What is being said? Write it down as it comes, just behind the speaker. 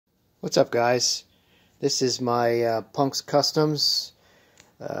What's up, guys? This is my Punks Customs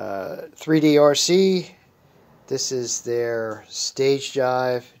 3D RC. This is their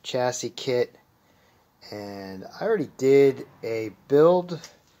Stagedive chassis kit, and I already did a build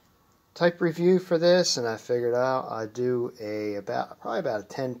type review for this, and I figured out I'd do probably about a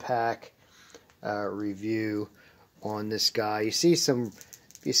 10-pack review on this guy. If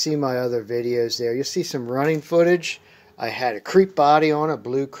you see my other videos there, you'll see some running footage. I had a creep body on it,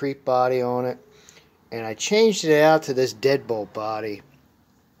 blue creep body on it, and I changed it out to this Deadbolt body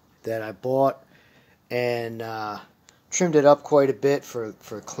that I bought and trimmed it up quite a bit for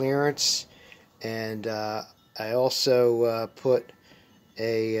clearance. And I also put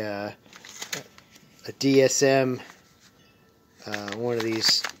a DSM, one of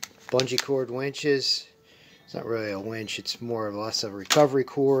these bungee cord winches. It's not really a winch, it's more or less a recovery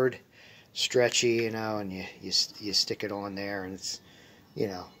cord. Stretchy, you know, and you stick it on there, and it's, you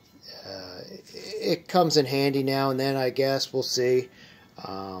know, it comes in handy now and then, I guess. We'll see.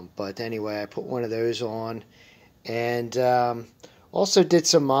 But anyway, I put one of those on, and also did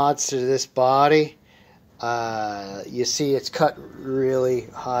some mods to this body. You see it's cut really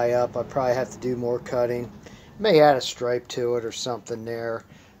high up. I probably have to do more cutting. May add a stripe to it or something there.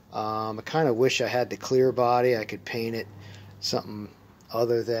 I kind of wish I had the clear body. I could paint it something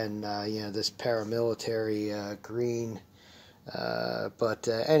other than you know, this paramilitary green. But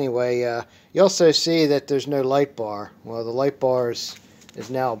anyway, you also see that there's no light bar. Well, the light bar is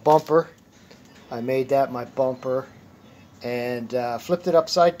now a bumper. I made that my bumper and flipped it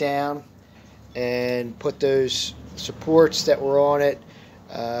upside down and put those supports that were on it,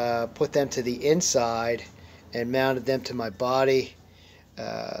 put them to the inside and mounted them to my body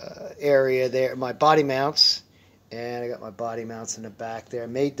area there, my body mounts. And I got my body mounts in the back there. I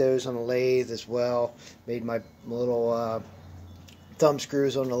made those on the lathe as well. Made my little thumb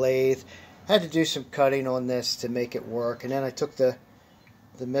screws on the lathe. Had to do some cutting on this to make it work. And then I took the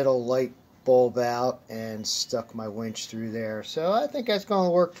middle light bulb out and stuck my winch through there. So I think that's going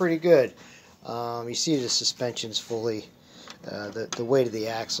to work pretty good. You see the suspension's fully, the weight of the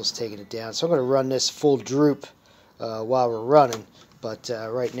axle's taking it down. So I'm going to run this full droop while we're running. But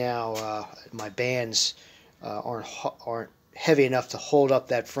right now my bands aren't heavy enough to hold up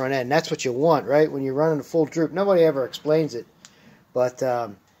that front end. That's what you want, right? When you're running a full droop, nobody ever explains it, but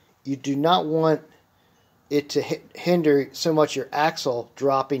you do not want it to hinder so much your axle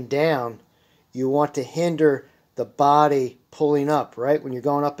dropping down. You want to hinder the body pulling up, right? When you're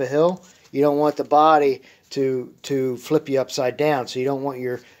going up a hill, you don't want the body to flip you upside down. So you don't want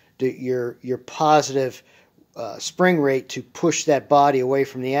your positive spring rate to push that body away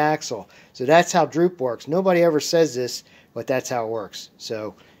from the axle. So that's how droop works. Nobody ever says this, but that's how it works.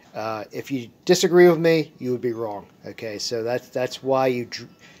 So if you disagree with me, you would be wrong. Okay, so that's why you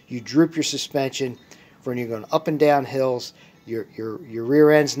droop your suspension when you're going up and down hills. Your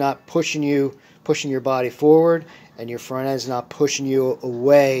rear end's not pushing your body forward, and your front end's not pushing you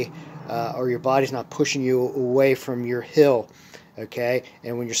away, or your body's not pushing you away from your hill. Okay,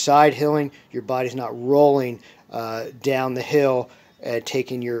 and when you're side hilling, your body's not rolling down the hill and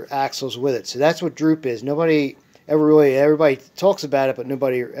taking your axles with it. So that's what droop is. Everybody talks about it, but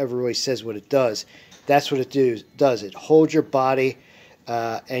nobody ever really says what it does. That's what it does. It holds your body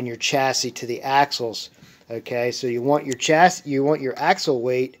and your chassis to the axles. Okay, so you want your axle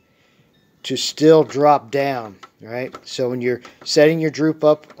weight to still drop down, right? So when you're setting your droop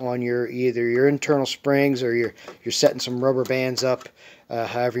up on either your internal springs, or you're setting some rubber bands up,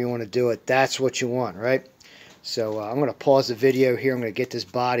 however you want to do it, that's what you want, right? So I'm going to pause the video here. I'm going to get this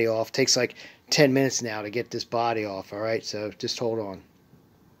body off. It takes like 10 minutes now to get this body off, all right? So just hold on.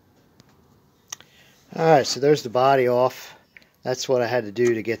 All right, so there's the body off. That's what I had to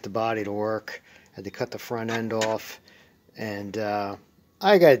do to get the body to work. I had to cut the front end off, and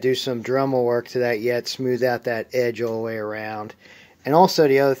I got to do some Dremel work to that yet, smooth out that edge all the way around. And also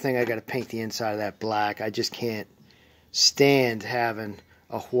the other thing, I got to paint the inside of that black. I just can't stand having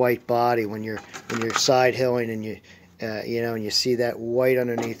a white body when you're side hilling and you know, and you see that white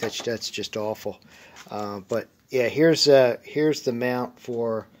underneath. That's just awful. But yeah, here's the mount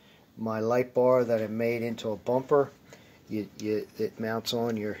for my light bar that I made into a bumper. It mounts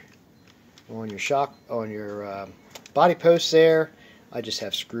on your body post there. I just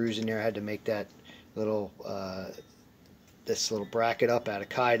have screws in there. I had to make that little this little bracket up out of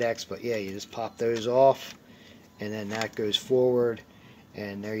Kydex, but yeah, you just pop those off, and then that goes forward,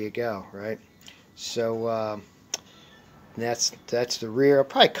 and there you go, right? So that's the rear. I'll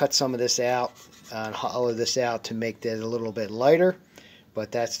probably cut some of this out and hollow this out to make that a little bit lighter,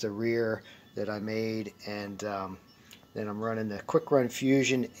 but that's the rear that I made, and Then I'm running the Quick Run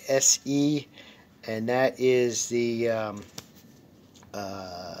Fusion SE, and that is the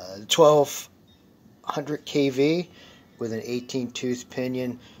 1200 kV with an 18 tooth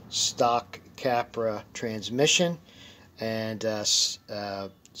pinion stock Capra transmission, and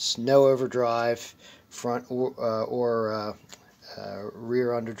no overdrive front or rear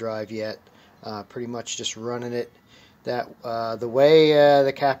underdrive yet. Pretty much just running it that the way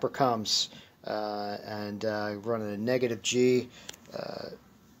the Capra comes, and running a negative G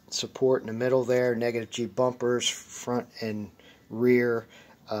support in the middle there, negative G bumpers front and rear.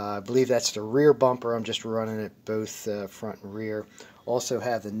 I believe that's the rear bumper. I'm just running it both front and rear. Also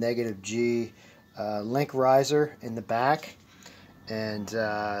have the negative G link riser in the back, and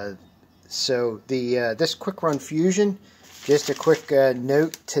so the this Quick Run Fusion, just a quick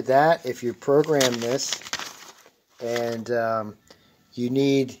note to that: if you program this and you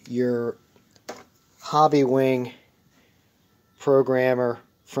need your Hobby Wing programmer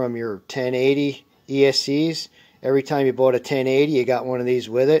from your 1080 ESCs. Every time you bought a 1080, you got one of these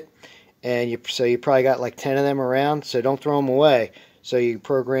with it, and so you probably got like 10 of them around. So don't throw them away. So you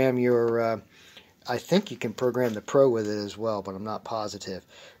program your, I think you can program the Pro with it as well, but I'm not positive.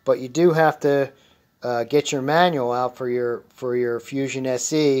 But you do have to get your manual out for your Fusion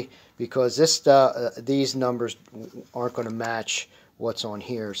SE, because these numbers aren't going to match what's on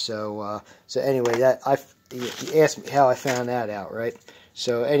here. So anyway, you asked me how I found that out, right?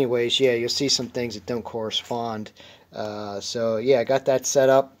 So anyways, yeah, you'll see some things that don't correspond. So yeah, I got that set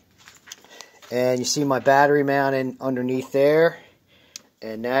up, and you see my battery mounted underneath there,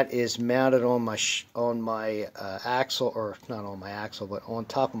 and that is mounted on my axle, or not on my axle, but on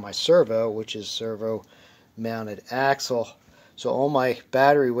top of my servo, which is servo mounted axle. So all my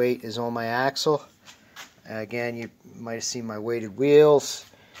battery weight is on my axle. Again, you might have seen my weighted wheels.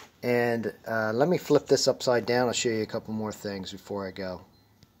 And let me flip this upside down. I'll show you a couple more things before I go.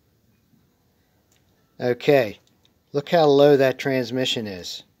 Okay, look how low that transmission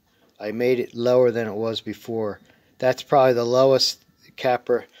is. I made it lower than it was before. That's probably the lowest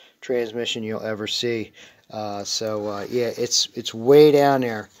Capra transmission you'll ever see. Yeah, it's way down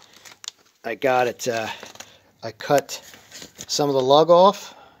there. I got it. I cut some of the lug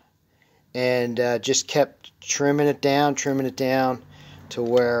off, and just kept trimming it down to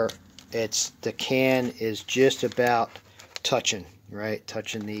where the can is just about touching, right?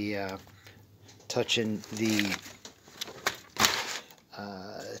 Touching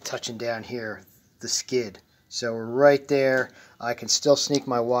down here, the skid. So we're right there. I can still sneak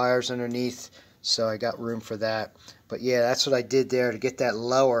my wires underneath, so I got room for that. But yeah, that's what I did there to get that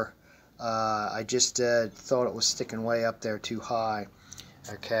lower. I just thought it was sticking way up there too high.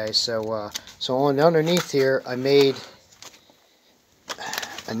 Okay, so on underneath here, I made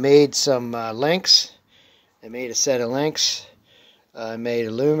some links. I made a set of links. I made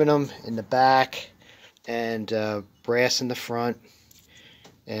aluminum in the back and brass in the front.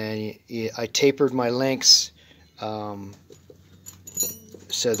 And I tapered my links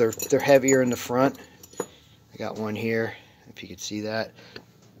so they're heavier in the front. I got one here, if you could see that.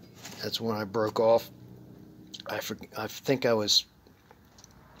 That's one I broke off. I think I was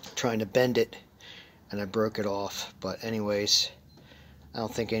trying to bend it and I broke it off. But anyways, I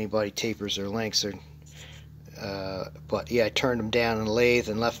don't think anybody tapers their links. But yeah, I turned them down in the lathe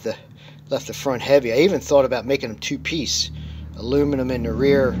and left the front heavy. I even thought about making them two-piece, aluminum in the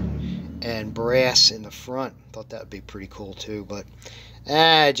rear and brass in the front. Thought that would be pretty cool too. But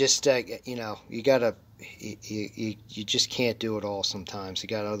you know, you just can't do it all sometimes. You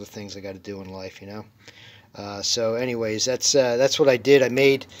got other things I got to do in life, you know. So anyways, that's what I did. I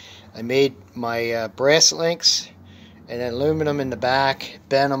made my brass links and then aluminum in the back,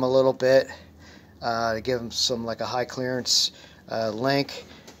 bent them a little bit to give them some, like a high clearance link.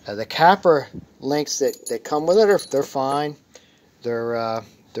 The Capra links that come with it, they're fine. They're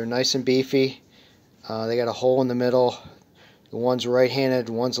nice and beefy. They got a hole in the middle. The one's right-handed,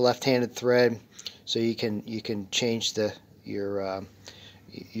 one's left-handed thread, so you can change your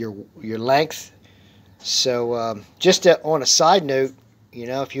length. So just on a side note, you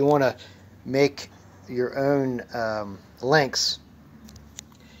know, if you want to make your own links,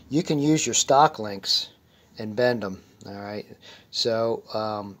 you can use your stock links and bend them. All right,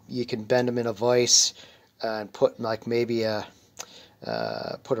 so you can bend them in a vise and put like maybe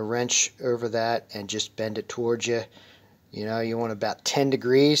put a wrench over that and just bend it towards you. You know, you want about 10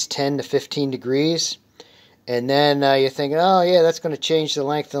 degrees, 10 to 15 degrees. And then you're thinking, oh yeah, that's going to change the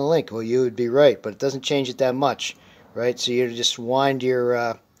length of the link. Well, you would be right, but it doesn't change it that much, right? So you just wind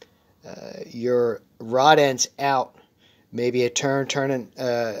your rod ends out, maybe a turn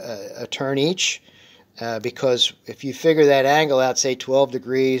each, because if you figure that angle out, say 12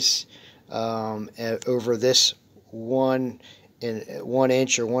 degrees over this 1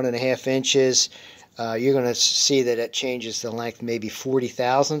 inch or 1.5 inches, you're going to see that it changes the length maybe 40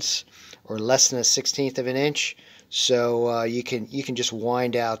 thousandths or less than a 1/16 of an inch. So you can just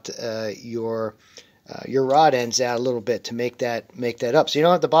wind out your rod ends out a little bit to make that up. So you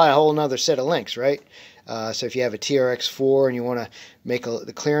don't have to buy a whole nother set of links, right? So if you have a TRX4 and you want to make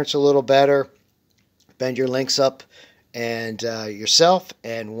the clearance a little better, bend your links up and yourself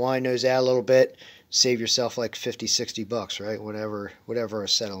and wind those out a little bit. Save yourself like 50, 60 bucks, right? Whatever a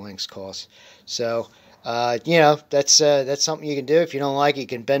set of links costs. So you know, that's something you can do. If you don't like it, you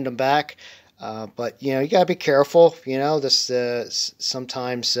can bend them back. But you know, you gotta be careful. You know, this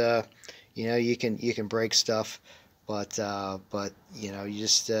sometimes you know, you can break stuff, but you know, you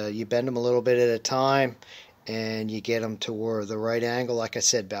just you bend them a little bit at a time, and you get them to the right angle. Like I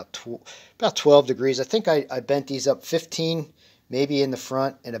said, about 12 degrees. I think I bent these up 15, maybe in the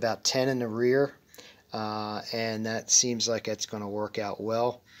front, and about 10 in the rear, and that seems like it's going to work out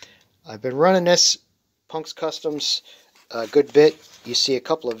well. I've been running this Punks Customs a good bit. You see a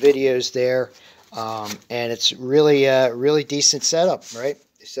couple of videos there, and it's really decent setup, right?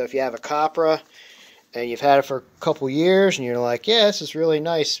 So if you have a Copra and you've had it for a couple years and you're like, yeah, this is really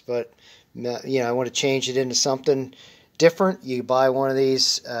nice, but you know, I want to change it into something different, you buy one of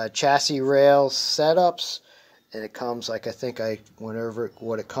these chassis rail setups, and it comes, like I think I went over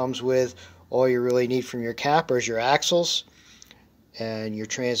what it comes with. All you really need from your Capra is your axles and your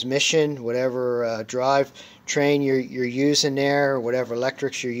transmission, whatever drive train you're using there, whatever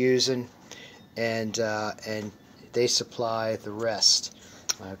electrics you're using, and they supply the rest.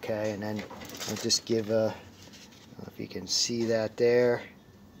 Okay, and then I'll just give a, I don't know if you can see that there.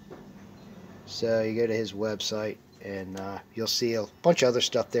 So you go to his website, and you'll see a bunch of other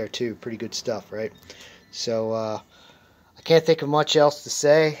stuff there too. Pretty good stuff, right? So I can't think of much else to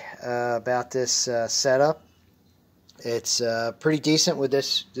say about this setup. It's pretty decent with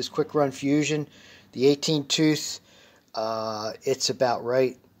this quick run fusion. The 18 tooth, it's about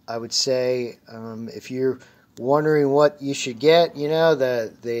right, I would say. If you're wondering what you should get, you know,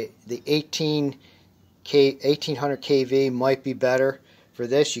 the 1800 kV might be better for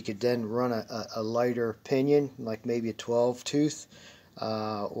this. You could then run a lighter pinion, like maybe a 12 tooth,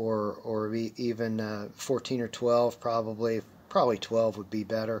 or even 14 or 12. Probably 12 would be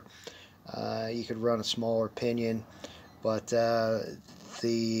better. You could run a smaller pinion, but the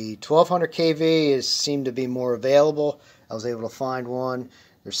 1200 kV seemed to be more available. I was able to find one.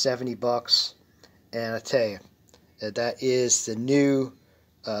 They're 70 bucks, and I tell you, that is the new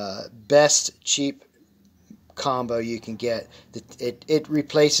best cheap combo you can get. It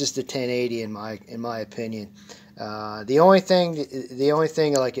replaces the 1080 in my opinion. The only thing,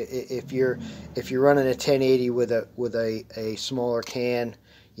 like if you're running a 1080 with a smaller can,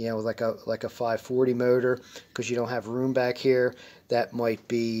 you know, like a 540 motor, because you don't have room back here, that might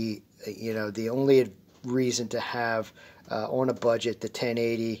be, you know, the only reason to have on a budget the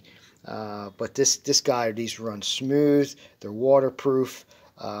 1080. But these run smooth. They're waterproof.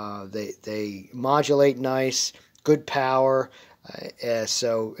 They modulate nice. Good power.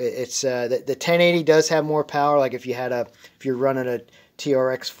 So it's the 1080 does have more power. Like if you're running a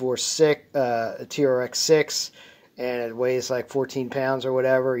TRX6 and it weighs like 14 pounds or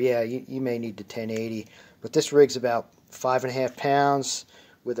whatever, yeah, you may need the 1080. But this rig's about 5.5 pounds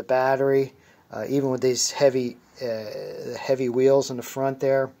with a battery, even with these heavy wheels in the front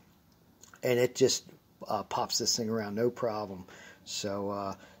there, and it just pops this thing around no problem.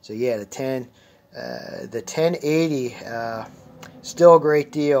 So yeah, the 1080, still a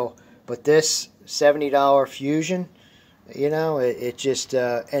great deal, but this $70 Fusion, you know, it just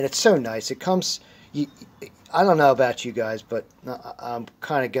and it's so nice. It comes. I don't know about you guys, but I'm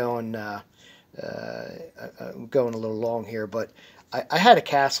kind of going a little long here. But I had a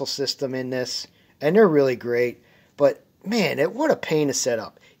Castle system in this, and they're really great. But man, what a pain to set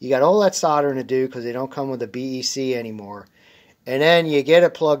up. You got all that soldering to do because they don't come with a BEC anymore, and then you get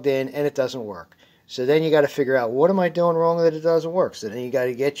it plugged in and it doesn't work. So then you got to figure out, what am I doing wrong that it doesn't work? So then you got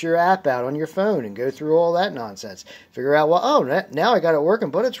to get your app out on your phone and go through all that nonsense. Figure out, well, oh, now I got it working,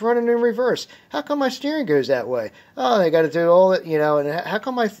 but it's running in reverse. How come my steering goes that way? Oh, they got to do all that, you know, and how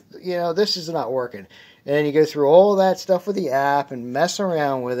come this is not working? And then you go through all that stuff with the app and mess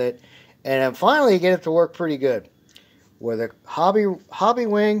around with it, and then finally you get it to work pretty good. With a hobby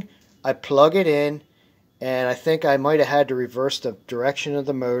wing, I plug it in, and I think I might have had to reverse the direction of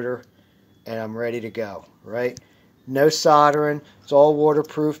the motor, and I'm ready to go, right? No soldering. It's all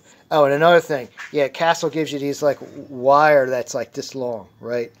waterproof. Oh, and another thing. Yeah, Castle gives you these, like, wire that's like this long,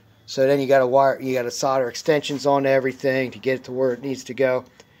 right? So then you got to solder extensions onto everything to get it to where it needs to go.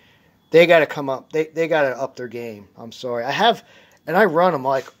 They got to come up. They got to up their game. I'm sorry. I run them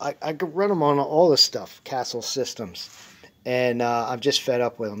like I run them on all this stuff, Castle Systems, and I'm just fed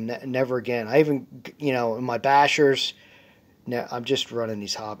up with them. Never again. I even, you know, in my bashers, I'm just running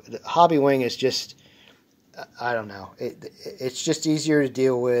these hobby wing is just, I don't know. It's just easier to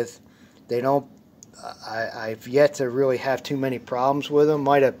deal with. They don't. I've yet to really have too many problems with them.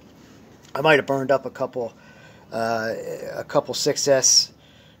 I might have burned up a couple 6S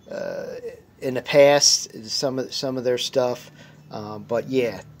in the past. Some of their stuff. But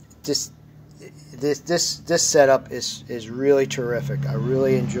yeah, this setup is really terrific. I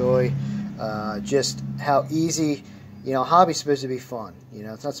really enjoy just how easy, you know, hobby's supposed to be fun. You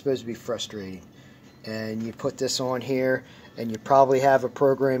know, it's not supposed to be frustrating. And you put this on here, and you probably have a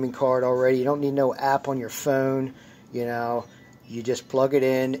programming card already. You don't need no app on your phone. You know, you just plug it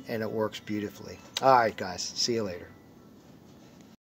in, and it works beautifully. All right, guys, see you later.